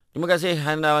Terima kasih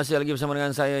anda masih lagi bersama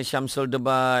dengan saya Syamsul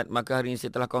Debat. Maka hari ini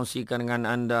saya telah kongsikan dengan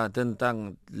anda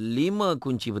tentang 5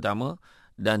 kunci pertama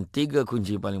dan 3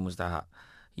 kunci paling mustahak.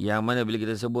 Yang mana bila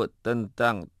kita sebut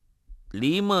tentang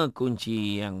 5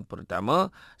 kunci yang pertama,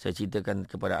 saya ceritakan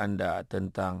kepada anda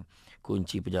tentang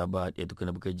kunci pejabat iaitu kena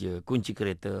bekerja, kunci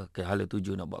kereta ke hala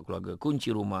tuju nak buat keluarga,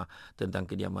 kunci rumah tentang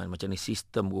kediaman, macam ni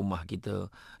sistem rumah kita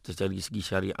dari segi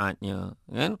syariatnya,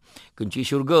 kan? Kunci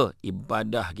syurga,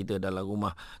 ibadah kita dalam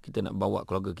rumah, kita nak bawa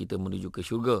keluarga kita menuju ke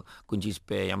syurga. Kunci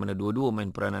spare yang mana dua-dua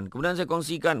main peranan. Kemudian saya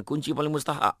kongsikan kunci paling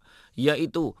mustahak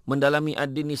iaitu mendalami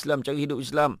ad-din Islam, cara hidup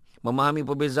Islam, memahami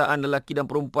perbezaan lelaki dan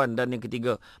perempuan, dan yang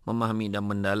ketiga memahami dan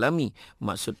mendalami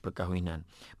maksud perkahwinan.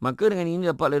 Maka dengan ini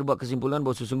dapatlah buat kesimpulan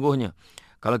bahawa sesungguhnya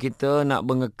kalau kita nak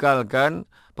mengekalkan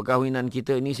perkahwinan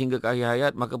kita ini sehingga ke akhir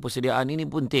hayat, maka persediaan ini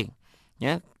penting.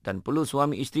 Ya, dan perlu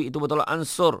suami isteri itu betul-betul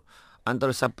ansur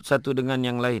antara satu dengan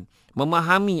yang lain.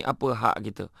 Memahami apa hak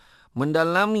kita.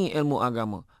 Mendalami ilmu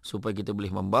agama supaya kita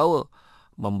boleh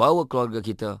membawa keluarga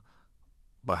kita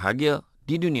bahagia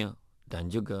di dunia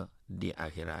dan juga di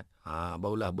akhirat.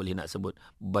 Barulah boleh nak sebut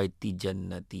baiti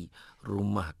jannati,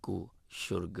 rumahku,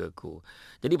 syurgaku.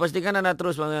 Jadi pastikan anda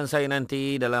terus dengan saya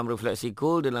nanti dalam Refleksi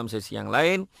Cool dalam sesi yang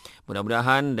lain.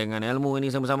 Mudah-mudahan dengan ilmu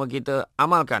ini sama-sama kita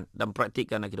amalkan dan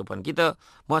praktikkan dalam kehidupan kita,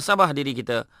 muhasabah diri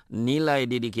kita, nilai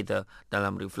diri kita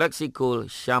dalam Refleksi Cool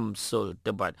Syamsul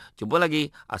Debat. Jumpa lagi.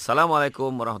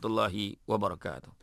 Assalamualaikum warahmatullahi wabarakatuh.